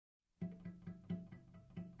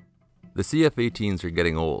The CF-18s are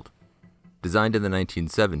getting old. Designed in the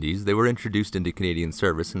 1970s, they were introduced into Canadian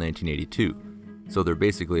service in 1982, so they're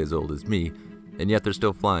basically as old as me, and yet they're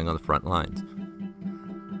still flying on the front lines.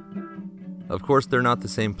 Of course, they're not the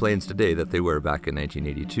same planes today that they were back in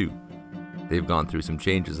 1982. They've gone through some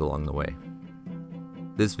changes along the way.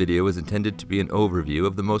 This video is intended to be an overview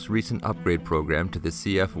of the most recent upgrade program to the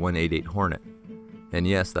CF-188 Hornet. And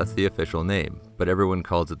yes, that's the official name, but everyone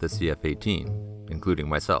calls it the CF-18, including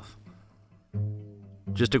myself.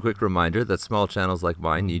 Just a quick reminder that small channels like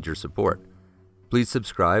mine need your support. Please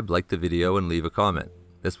subscribe, like the video, and leave a comment.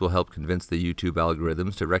 This will help convince the YouTube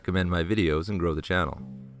algorithms to recommend my videos and grow the channel.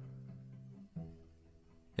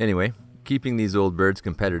 Anyway, keeping these old birds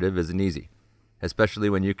competitive isn't easy, especially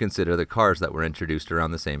when you consider the cars that were introduced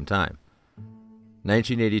around the same time.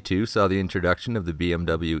 1982 saw the introduction of the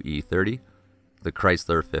BMW E30, the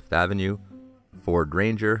Chrysler Fifth Avenue, Ford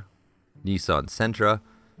Ranger, Nissan Sentra,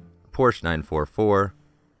 Porsche 944,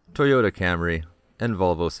 Toyota Camry, and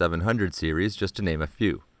Volvo 700 series, just to name a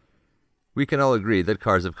few. We can all agree that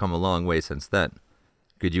cars have come a long way since then.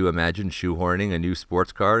 Could you imagine shoehorning a new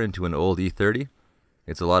sports car into an old E30?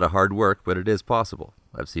 It's a lot of hard work, but it is possible.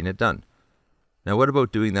 I've seen it done. Now what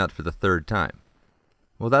about doing that for the third time?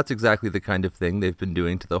 Well, that's exactly the kind of thing they've been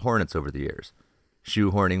doing to the Hornets over the years,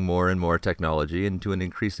 shoehorning more and more technology into an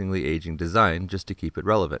increasingly aging design just to keep it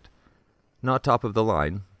relevant. Not top of the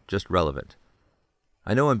line, just relevant.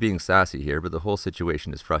 I know I'm being sassy here, but the whole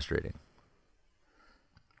situation is frustrating.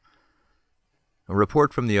 A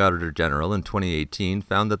report from the Auditor General in 2018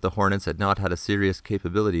 found that the Hornets had not had a serious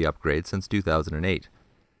capability upgrade since 2008.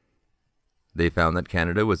 They found that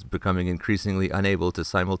Canada was becoming increasingly unable to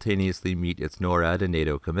simultaneously meet its NORAD and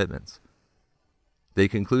NATO commitments. They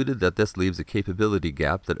concluded that this leaves a capability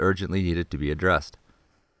gap that urgently needed to be addressed.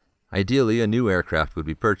 Ideally, a new aircraft would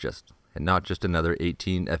be purchased, and not just another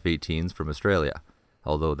 18 F-18s from Australia,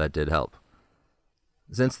 although that did help.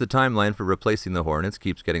 Since the timeline for replacing the Hornets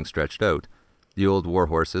keeps getting stretched out, the old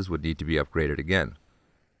warhorses would need to be upgraded again.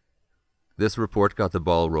 This report got the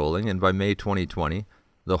ball rolling, and by May 2020,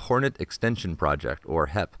 the Hornet Extension Project, or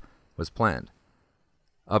HEP, was planned.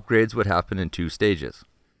 Upgrades would happen in two stages,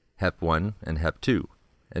 HEP 1 and HEP 2,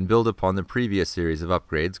 and build upon the previous series of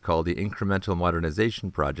upgrades called the Incremental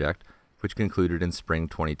Modernization Project, which concluded in spring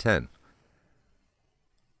 2010.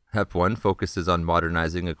 HEP 1 focuses on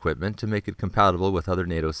modernizing equipment to make it compatible with other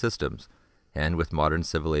NATO systems, and with modern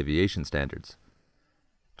civil aviation standards.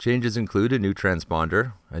 Changes include a new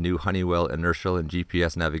transponder, a new Honeywell inertial and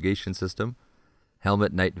GPS navigation system,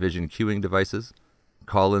 helmet night vision cueing devices,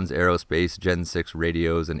 Collins Aerospace Gen 6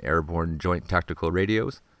 radios and airborne joint tactical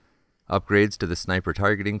radios, upgrades to the sniper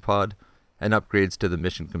targeting pod, and upgrades to the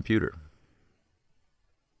mission computer.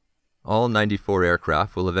 All 94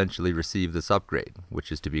 aircraft will eventually receive this upgrade,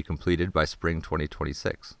 which is to be completed by spring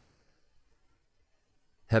 2026.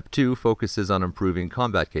 HEP 2 focuses on improving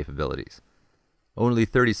combat capabilities. Only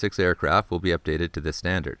 36 aircraft will be updated to this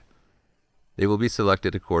standard. They will be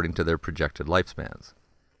selected according to their projected lifespans.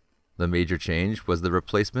 The major change was the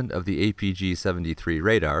replacement of the APG-73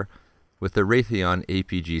 radar with the Raytheon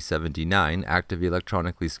APG-79 Active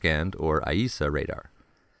Electronically Scanned, or AESA radar,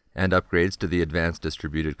 and upgrades to the Advanced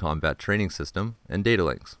Distributed Combat Training System and data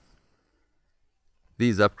links.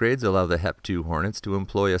 These upgrades allow the HEP 2 Hornets to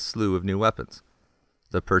employ a slew of new weapons,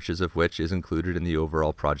 the purchase of which is included in the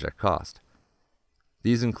overall project cost.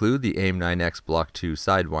 These include the AIM-9X Block 2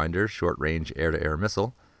 Sidewinder short-range air-to-air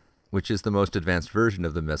missile, which is the most advanced version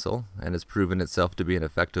of the missile and has proven itself to be an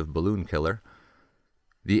effective balloon killer,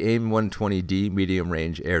 the AIM-120D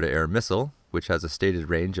medium-range air-to-air missile, which has a stated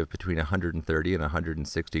range of between 130 and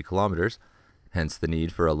 160 kilometers, hence the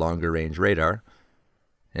need for a longer-range radar,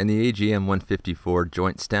 and the AGM-154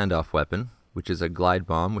 Joint Standoff Weapon, which is a glide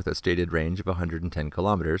bomb with a stated range of 110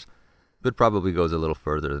 kilometers, but probably goes a little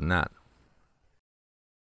further than that.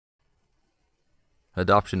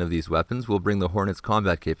 Adoption of these weapons will bring the Hornet's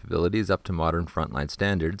combat capabilities up to modern frontline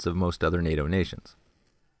standards of most other NATO nations.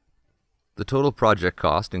 The total project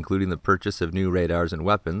cost, including the purchase of new radars and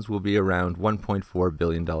weapons, will be around $1.4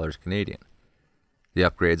 billion Canadian. The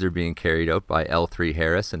upgrades are being carried out by L3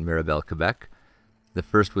 Harris in Mirabel, Quebec. The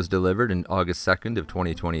first was delivered in August 2nd of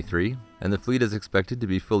 2023, and the fleet is expected to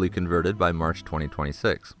be fully converted by March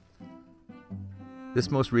 2026. This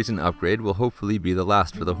most recent upgrade will hopefully be the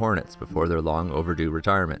last for the Hornets before their long overdue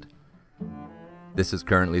retirement. This is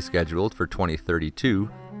currently scheduled for 2032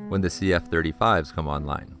 when the CF-35s come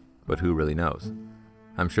online, but who really knows?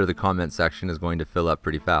 I'm sure the comment section is going to fill up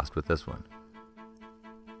pretty fast with this one.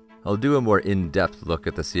 I'll do a more in-depth look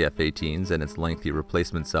at the CF-18s and its lengthy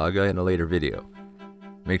replacement saga in a later video.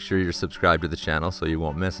 Make sure you're subscribed to the channel so you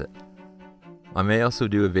won't miss it. I may also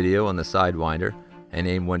do a video on the Sidewinder and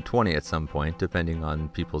AIM 120 at some point, depending on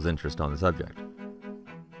people's interest on the subject.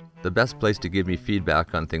 The best place to give me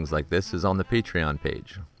feedback on things like this is on the Patreon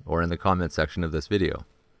page, or in the comment section of this video.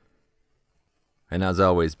 And as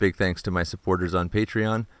always, big thanks to my supporters on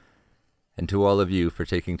Patreon, and to all of you for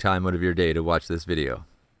taking time out of your day to watch this video.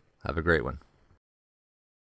 Have a great one.